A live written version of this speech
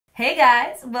Hey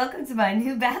guys, welcome to my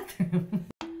new bathroom.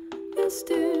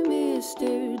 Mister,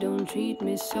 don't treat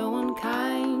me so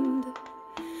unkind.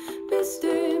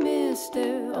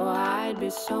 Mister, oh, I'd be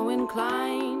so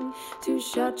inclined to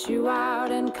shut you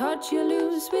out and cut you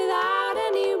loose without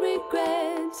any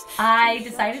regrets. I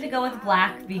decided to go with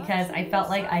black because I felt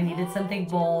like I needed something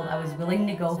bold. I was willing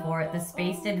to go for it. The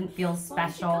space didn't feel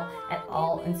special at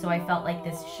all, and so I felt like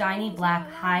this shiny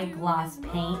black high gloss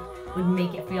paint would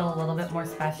make it feel a little bit more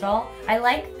special. I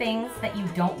like things that you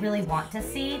don't really want to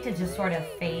see to just sort of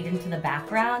fade into the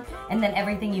background, and then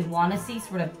everything you want to see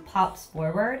sort of pops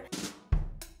forward.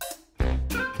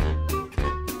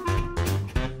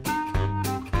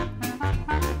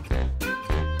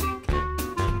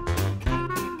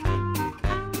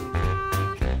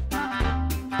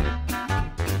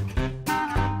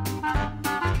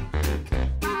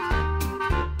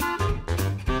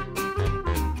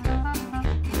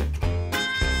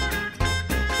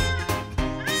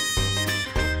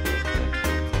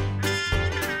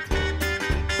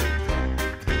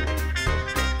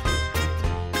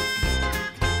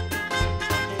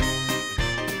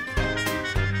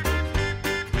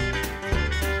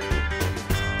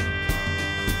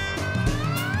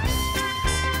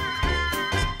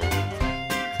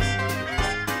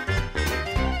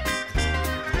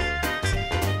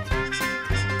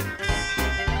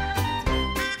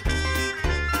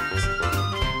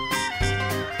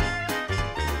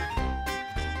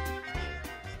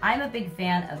 I'm a big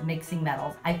fan of mixing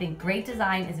metals. I think great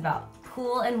design is about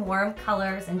cool and warm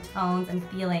colors and tones and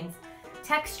feelings,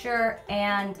 texture,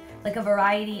 and like a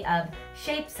variety of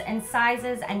shapes and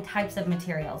sizes and types of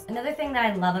materials. Another thing that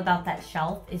I love about that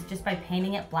shelf is just by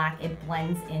painting it black, it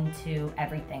blends into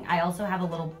everything. I also have a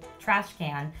little trash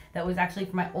can that was actually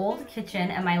from my old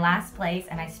kitchen at my last place,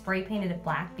 and I spray painted it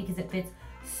black because it fits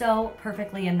so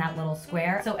perfectly in that little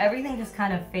square. So everything just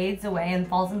kind of fades away and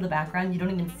falls into the background. You don't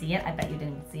even see it. I bet you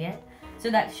didn't see it. So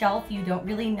that shelf you don't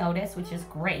really notice, which is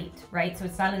great, right? So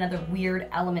it's not another weird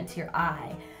element to your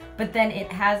eye. But then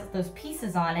it has those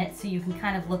pieces on it, so you can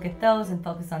kind of look at those and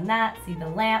focus on that, see the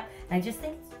lamp. And I just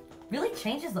think it really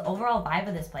changes the overall vibe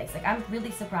of this place. Like, I'm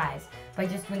really surprised by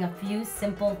just doing a few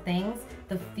simple things.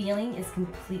 The feeling is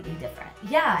completely different.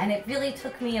 Yeah, and it really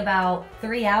took me about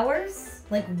 3 hours,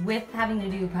 like with having to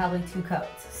do probably 2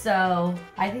 coats. So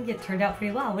I think it turned out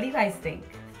pretty well. What do you guys think?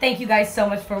 Thank you guys so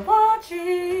much for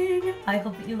watching. I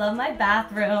hope that you love my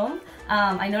bathroom.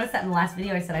 I noticed that in the last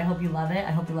video I said I hope you love it.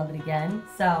 I hope you love it again.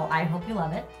 So I hope you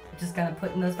love it. Just gonna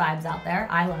put those vibes out there.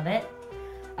 I love it.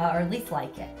 Or at least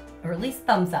like it. Or at least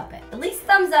thumbs up it. At least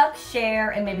thumbs up, share,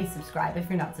 and maybe subscribe if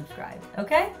you're not subscribed.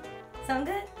 Okay? Sound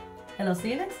good? And I'll see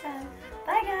you next time.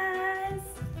 Bye guys.